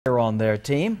on their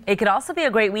team. It could also be a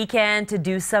great weekend to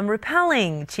do some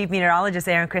rappelling. Chief Meteorologist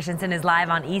Erin Christiansen is live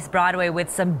on East Broadway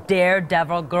with some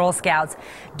daredevil Girl Scouts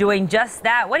doing just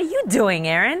that. What are you doing,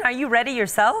 Erin? Are you ready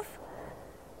yourself?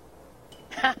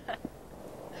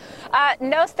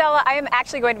 No, Stella, I am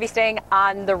actually going to be staying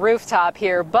on the rooftop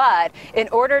here, but in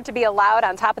order to be allowed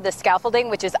on top of the scaffolding,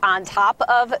 which is on top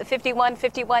of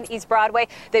 5151 East Broadway,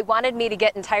 they wanted me to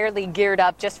get entirely geared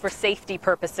up just for safety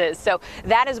purposes. So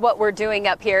that is what we're doing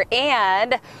up here.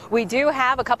 And we do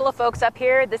have a couple of folks up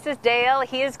here. This is Dale.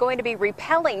 He is going to be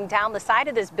rappelling down the side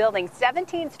of this building,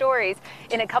 17 stories,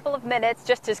 in a couple of minutes,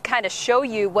 just to kind of show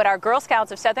you what our Girl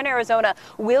Scouts of Southern Arizona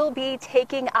will be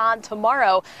taking on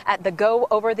tomorrow at the Go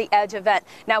Over the Edge event.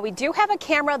 Now, we do have a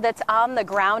camera that's on the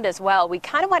ground as well. We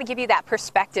kind of want to give you that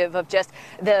perspective of just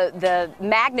the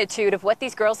magnitude of what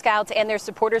these Girl Scouts and their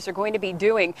supporters are going to be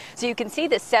doing. So you can see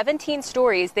the 17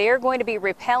 stories. They are going to be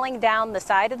rappelling down the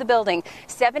side of the building,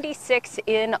 76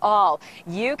 in all.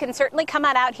 You can certainly come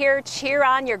on out here, cheer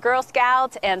on your Girl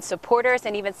Scouts and supporters,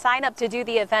 and even sign up to do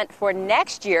the event for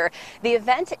next year. The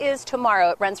event is tomorrow.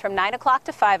 It runs from 9 o'clock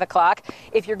to 5 o'clock.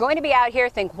 If you're going to be out here,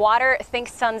 think water, think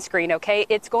sunscreen, okay?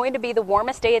 It's going to be the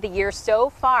warmest day of the year so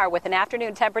far, with an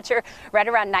afternoon temperature right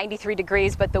around 93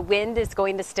 degrees, but the wind is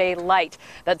going to stay light.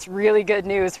 That's really good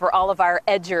news for all of our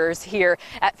edgers here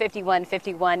at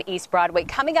 5151 East Broadway.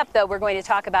 Coming up, though, we're going to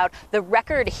talk about the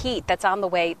record heat that's on the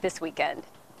way this weekend.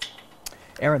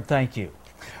 Erin, thank you.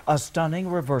 A stunning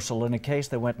reversal in a case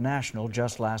that went national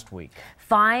just last week.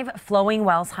 5 Flowing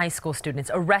Wells High School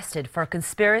students arrested for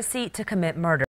conspiracy to commit murder.